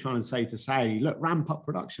desperately trying to say to Saudi, look, ramp up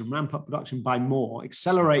production by more,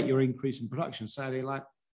 accelerate your increase in production, Saudi like,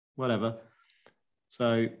 whatever.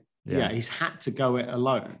 So he's had to go it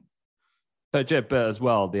alone. But as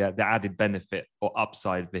well, the added benefit or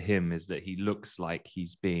upside for him is that he looks like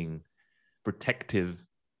he's being protective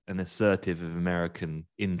and assertive of American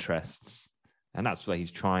interests. And that's where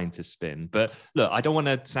he's trying to spin. But look, I don't want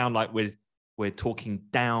to sound like we're talking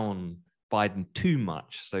down Biden too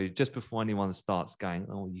much. So just before anyone starts going,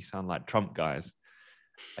 oh, you sound like Trump guys,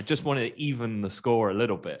 I just want to even the score a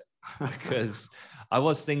little bit, because I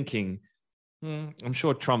was thinking, I'm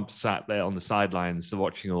sure Trump sat there on the sidelines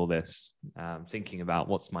watching all this, thinking about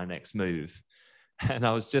what's my next move. And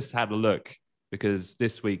I was just had a look, because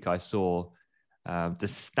this week I saw the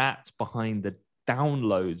stats behind the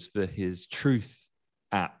downloads for his Truth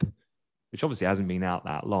app, which obviously hasn't been out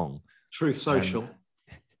that long. Truth Social.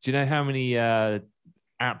 Do you know how many app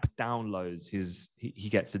downloads he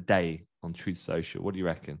gets a day on Truth Social? What do you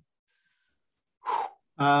reckon?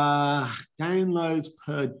 Downloads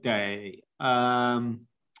per day.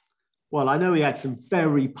 Well, I know he had some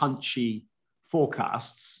very punchy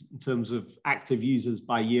forecasts in terms of active users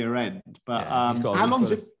by year end, but how long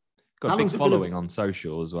has it got a big following on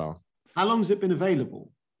social as well? How long has it been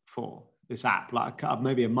available for, this app? Like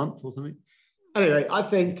maybe a month or something? Anyway, I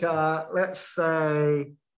think let's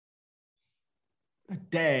say a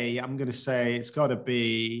day. I'm going to say it's got to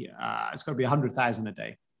be 100,000 a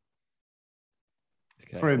day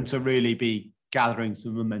for him to really be gathering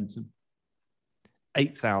some momentum.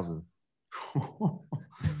 8,000.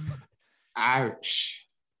 Ouch.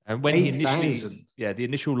 And when 8, the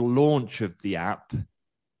initial launch of the app,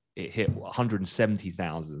 it hit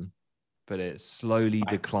 170,000, but it's slowly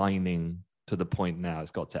declining to the point now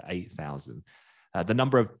it's got to 8,000. The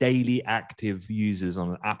number of daily active users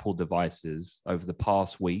on Apple devices over the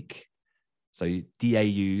past week, so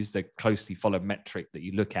DAUs, the closely followed metric that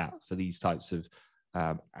you look at for these types of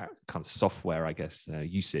kind of software, I guess,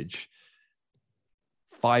 usage,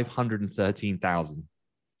 513,000.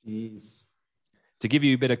 Jeez. To give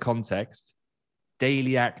you a bit of context,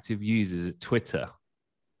 daily active users at Twitter,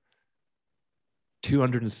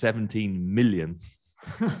 217 million.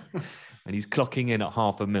 And he's clocking in at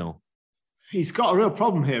 500,000. He's got a real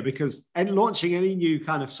problem here, because launching any new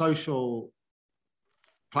kind of social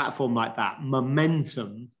platform like that,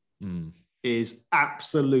 momentum is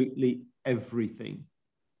absolutely everything.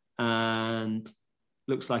 And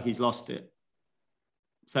looks like he's lost it.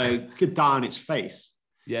 So good die on its face.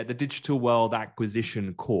 Yeah, the Digital World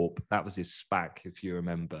Acquisition Corp, that was his SPAC, if you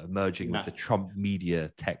remember, merging with the Trump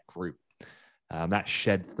Media Tech Group. That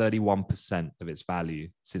shed 31% of its value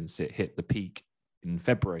since it hit the peak in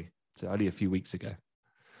February, so only a few weeks ago.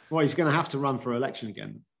 Well, he's going to have to run for election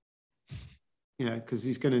again, because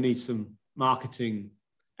he's going to need some marketing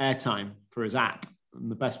airtime for his app. And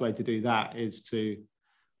the best way to do that is to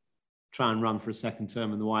try and run for a second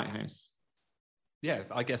term in the White House. Yeah,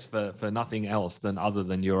 I guess for nothing else other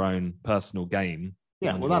than your own personal gain.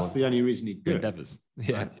 Yeah, well, that's the only reason he'd do endeavors.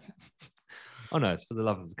 Yeah. Right. Oh no, it's for the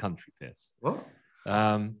love of the country, Piers. What?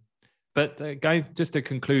 But going just to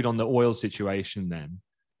conclude on the oil situation then,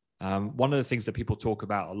 one of the things that people talk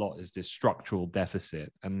about a lot is this structural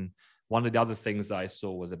deficit. And one of the other things that I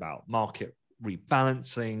saw was about market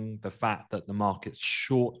rebalancing, the fact that the market's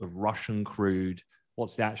short of Russian crude.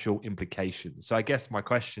 What's the actual implication? So I guess my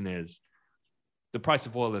question is, the price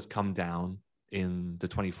of oil has come down in the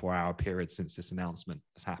 24-hour period since this announcement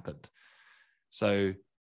has happened. So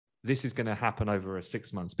this is going to happen over a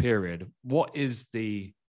 6-month period. What is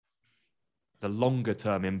the longer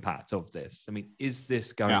term impact of this? I mean, is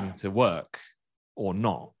this going to work or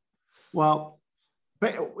not? Well,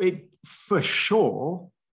 but it for sure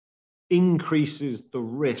increases the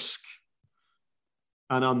risk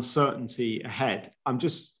and uncertainty ahead. I'm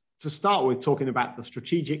just to start with talking about the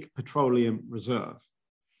Strategic Petroleum Reserve.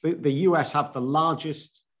 The US have the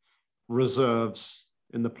largest reserves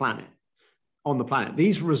on the planet.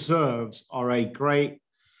 These reserves are a great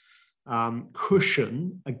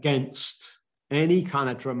cushion against any kind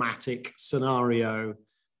of dramatic scenario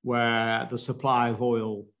where the supply of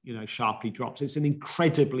oil, sharply drops. It's an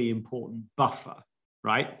incredibly important buffer,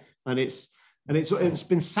 right? And it's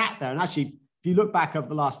been sat there. And actually, if you look back over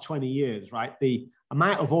the last 20 years, right, the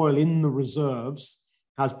amount of oil in the reserves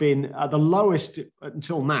has been the lowest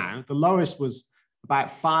until now. The lowest was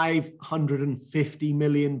about 550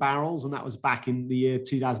 million barrels, and that was back in the year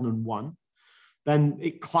 2001. Then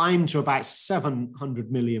it climbed to about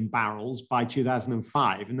 700 million barrels by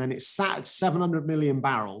 2005. And then it sat at 700 million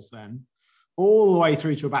barrels then, all the way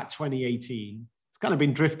through to about 2018. It's kind of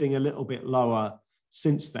been drifting a little bit lower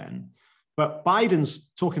since then. But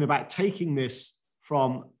Biden's talking about taking this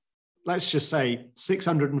from, let's just say,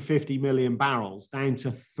 650 million barrels down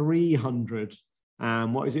to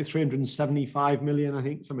 375 million, I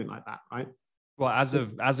think, something like that, right? Well, as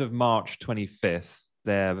of March 25th,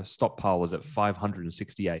 their stockpile was at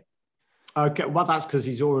 568. Okay, well, that's because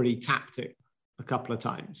he's already tapped it a couple of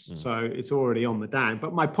times. So it's already on the down.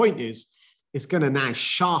 But my point is, it's going to now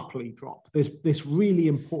sharply drop. This really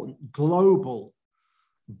important global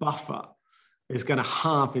buffer is going to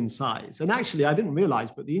halve in size. And actually, I didn't realize,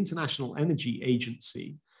 but the International Energy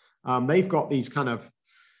Agency, they've got these kind of,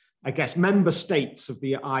 I guess, member states of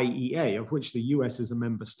the IEA, of which the US is a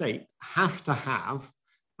member state, have to have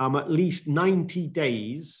at least 90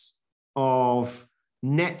 days of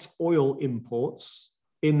net oil imports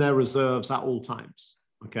in their reserves at all times.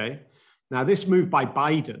 Okay. Now, this move by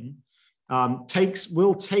Biden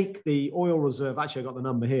will take the oil reserve. Actually, I got the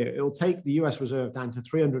number here. It'll take the US reserve down to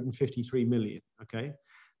 353 million. Okay.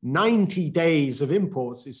 90 days of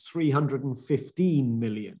imports is 315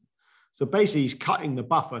 million. So basically, he's cutting the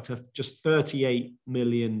buffer to just 38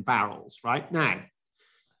 million barrels right now.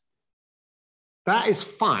 That is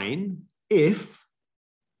fine if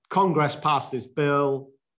Congress passed this bill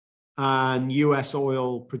and US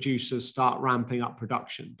oil producers start ramping up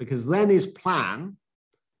production, because then his plan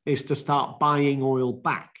is to start buying oil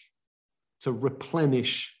back to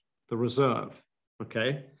replenish the reserve.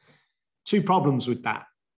 Okay. 2 problems with that.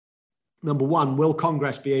 Number one, will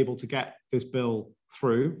Congress be able to get this bill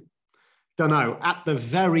through? Don't know. At the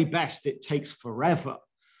very best, it takes forever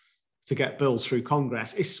to get bills through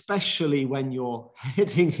Congress, especially when you're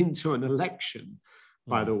heading into an election,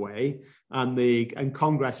 by the way, and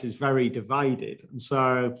Congress is very divided. And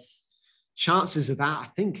so chances of that, I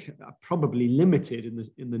think, are probably limited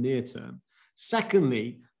in the near term.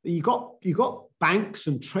 Secondly, you got banks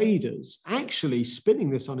and traders actually spinning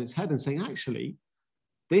this on its head and saying, actually,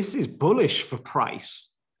 this is bullish for price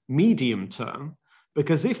medium term,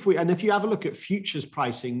 because if you have a look at futures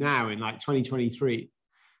pricing now in like 2023,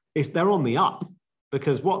 they're on the up,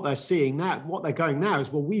 because what they're seeing now, what they're going now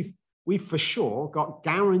is, well, we've for sure got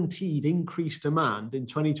guaranteed increased demand in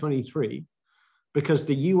 2023 because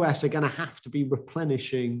the US are going to have to be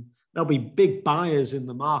replenishing. There'll be big buyers in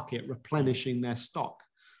the market replenishing their stock.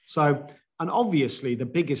 So, and obviously the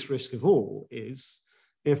biggest risk of all is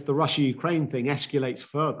if the Russia-Ukraine thing escalates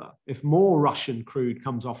further, if more Russian crude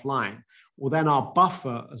comes offline, well, then our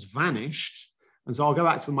buffer has vanished. And so I'll go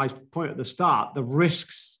back to my point at the start. The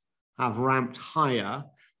risks have ramped higher.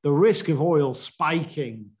 The risk of oil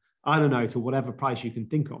spiking, I don't know, to whatever price you can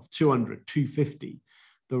think of, 200, 250.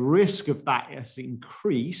 The risk of that has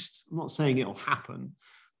increased. I'm not saying it'll happen,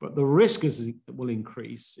 but the risk will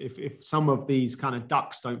increase if some of these kind of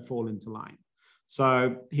ducks don't fall into line.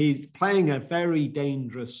 So he's playing a very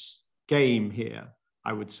dangerous game here,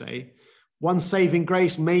 I would say. One saving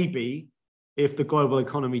grace may be if the global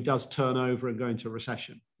economy does turn over and go into a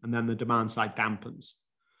recession, and then the demand side dampens.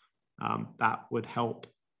 That would help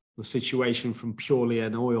the situation from purely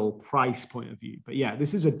an oil price point of view. But yeah,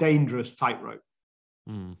 this is a dangerous tightrope.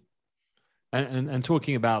 And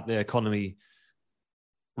talking about the economy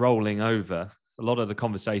rolling over, a lot of the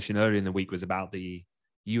conversation earlier in the week was about the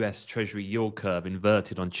US Treasury yield curve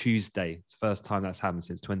inverted on Tuesday. It's the first time that's happened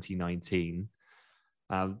since 2019.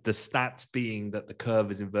 The stats being that the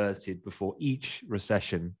curve is inverted before each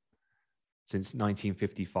recession since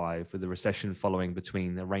 1955, with the recession following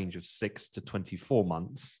between a range of 6 to 24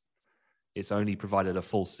 months. It's only provided a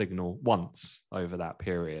full signal once over that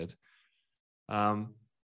period.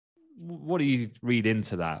 What do you read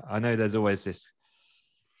into that? I know there's always this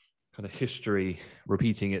kind of history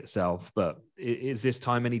repeating itself, but is this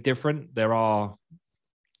time any different? There are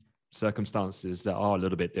circumstances that are a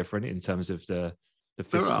little bit different in terms of the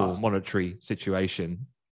fiscal monetary situation.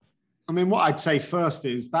 I mean, what I'd say first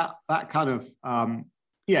is that kind of,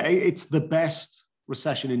 it's the best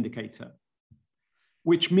recession indicator,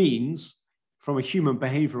 which means from a human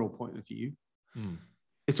behavioral point of view,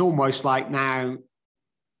 it's almost like now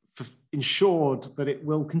ensured that it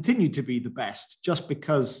will continue to be the best, just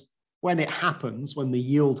because when it happens, when the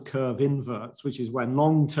yield curve inverts, which is when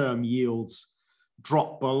long-term yields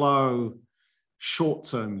drop below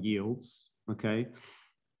short-term yields, okay,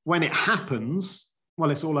 when it happens, well,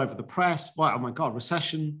 it's all over the press. Well, oh my God,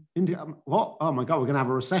 recession. What? Oh my God, we're going to have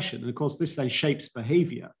a recession. And of course, this then shapes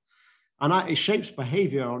behavior. And it shapes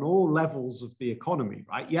behavior on all levels of the economy,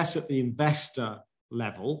 right? Yes, at the investor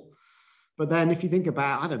level. But then if you think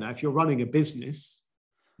about, I don't know, if you're running a business,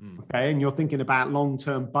 okay, and you're thinking about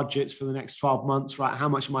long-term budgets for the next 12 months, right? How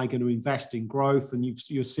much am I going to invest in growth? And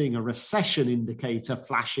you're seeing a recession indicator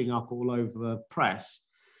flashing up all over the press.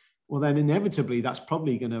 Well, then inevitably, that's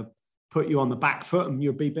probably going to put you on the back foot and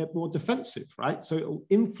you'll be a bit more defensive, right? So it will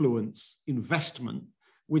influence investment,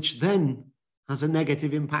 which then has a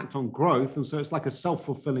negative impact on growth. And so it's like a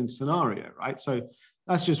self-fulfilling scenario, right? So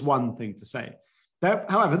that's just one thing to say.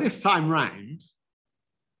 However, this time round,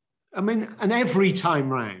 I mean, and every time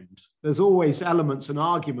round, there's always elements and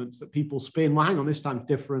arguments that people spin. Well, hang on, this time's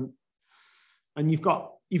different. And you've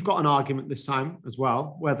got an argument this time as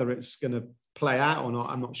well, whether it's going to play out or not,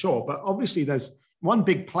 I'm not sure. But obviously there's one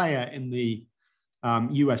big player in the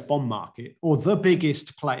US bond market, or the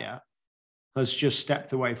biggest player, has just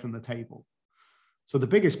stepped away from the table. So the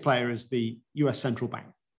biggest player is the US Central Bank.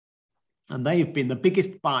 And they've been the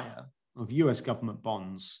biggest buyer of US government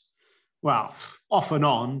bonds, well, off and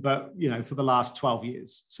on, but for the last 12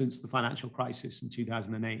 years, since the financial crisis in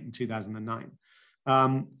 2008 and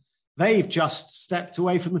 2009. They've just stepped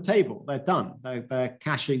away from the table. They're done. They're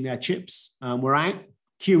cashing their chips. We're out.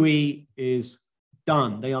 QE is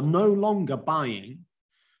done. They are no longer buying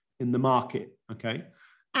in the market, okay?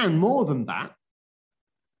 And more than that,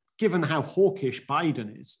 given how hawkish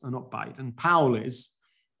Powell is,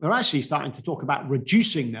 they're actually starting to talk about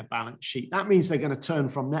reducing their balance sheet. That means they're going to turn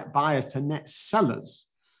from net buyers to net sellers,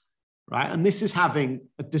 right? And this is having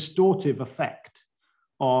a distortive effect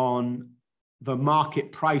on the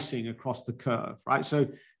market pricing across the curve, right? So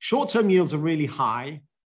short-term yields are really high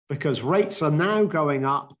because rates are now going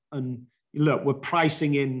up, and look, we're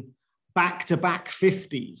pricing in back-to-back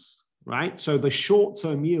 50s, right? So the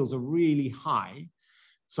short-term yields are really high.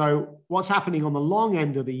 So what's happening on the long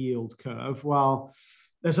end of the yield curve? Well,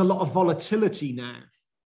 there's a lot of volatility now.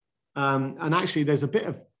 And actually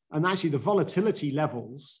the volatility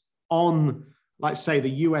levels on, let's say, the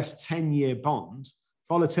US 10-year bond,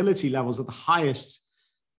 volatility levels are the highest,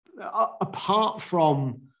 apart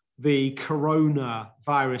from the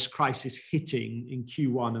coronavirus crisis hitting in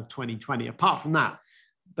Q1 of 2020. Apart from that,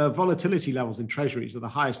 the volatility levels in treasuries are the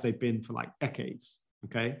highest they've been for like decades,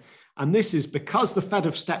 okay? And this is because the Fed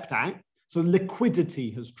have stepped out, so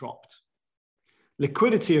liquidity has dropped.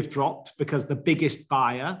 Liquidity has dropped because the biggest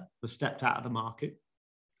buyer has stepped out of the market.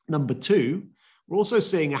 Number two, we're also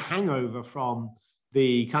seeing a hangover from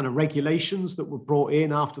the kind of regulations that were brought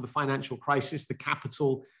in after the financial crisis, the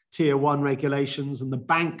capital tier 1 regulations, and the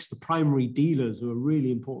banks, the primary dealers who are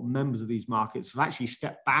really important members of these markets, have actually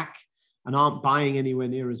stepped back and aren't buying anywhere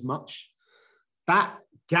near as much. That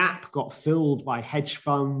gap got filled by hedge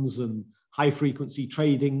funds and high frequency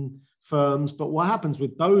trading firms. But what happens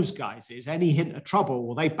with those guys is any hint of trouble,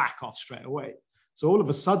 well, they back off straight away. So all of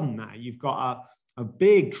a sudden now you've got a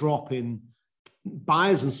big drop in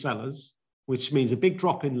buyers and sellers, which means a big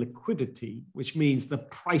drop in liquidity, which means the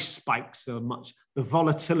price spikes so much, the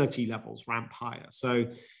volatility levels ramp higher. So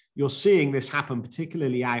you're seeing this happen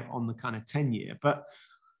particularly out on the kind of 10-year. But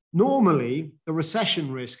normally the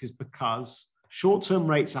recession risk is because short-term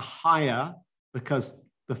rates are higher because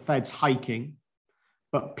the Fed's hiking,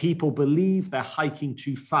 but people believe they're hiking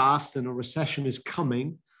too fast and a recession is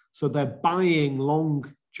coming. So they're buying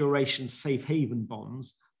long duration safe haven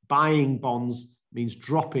bonds, buying bonds means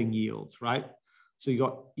dropping yields, right? So you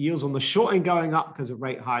got yields on the short end going up because of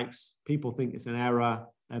rate hikes. People think it's an error.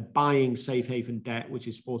 They're buying safe haven debt, which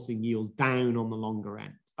is forcing yields down on the longer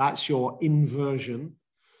end. That's your inversion.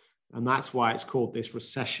 And that's why it's called this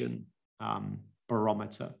recession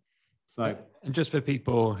barometer. So, and just for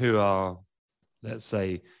people who are, let's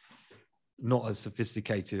say, not as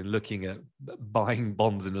sophisticated in looking at buying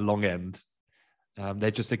bonds in the long end,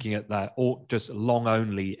 they're just looking at that, or just long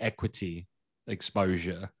only equity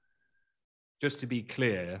exposure. Just to be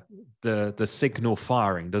clear, the signal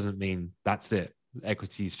firing doesn't mean that's it.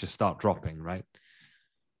 Equities just start dropping, right?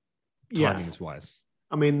 Timings wise.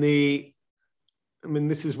 I mean,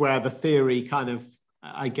 this is where the theory kind of,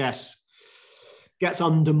 I guess, gets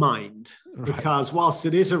undermined, because whilst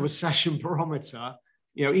it is a recession barometer,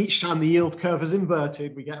 each time the yield curve is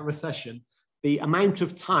inverted, we get a recession. The amount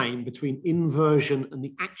of time between inversion and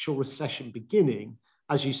the actual recession beginning,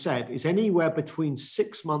 as you said, is anywhere between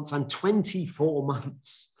 6 months and 24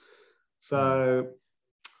 months. So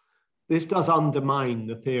this does undermine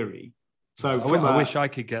the theory. So I wish I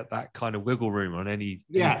could get that kind of wiggle room on any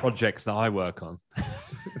projects that I work on.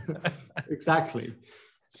 Exactly.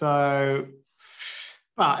 So,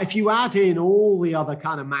 but if you add in all the other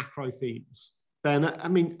kind of macro themes, then, I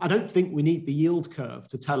mean, I don't think we need the yield curve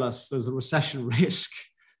to tell us there's a recession risk,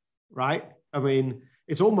 right? I mean,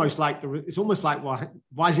 it's almost like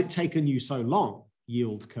why has it taken you so long,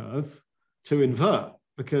 yield curve, to invert?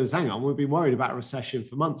 Because hang on, we've been worried about a recession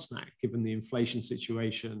for months now, given the inflation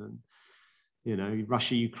situation and,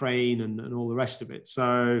 Russia, Ukraine, and all the rest of it.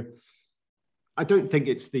 So I don't think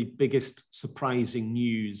it's the biggest surprising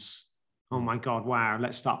news. Oh my God, wow,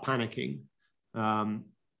 let's start panicking.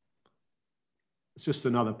 It's just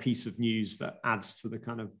another piece of news that adds to the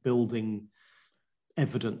kind of building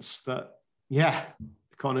evidence that,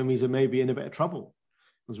 economies are maybe in a bit of trouble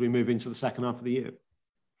as we move into the second half of the year.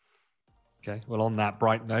 Okay, well, on that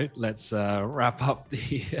bright note, let's wrap up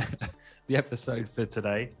the episode for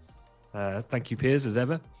today. Thank you, Piers, as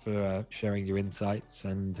ever, for sharing your insights.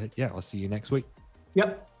 And I'll see you next week.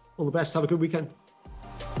 Yep. All the best. Have a good weekend.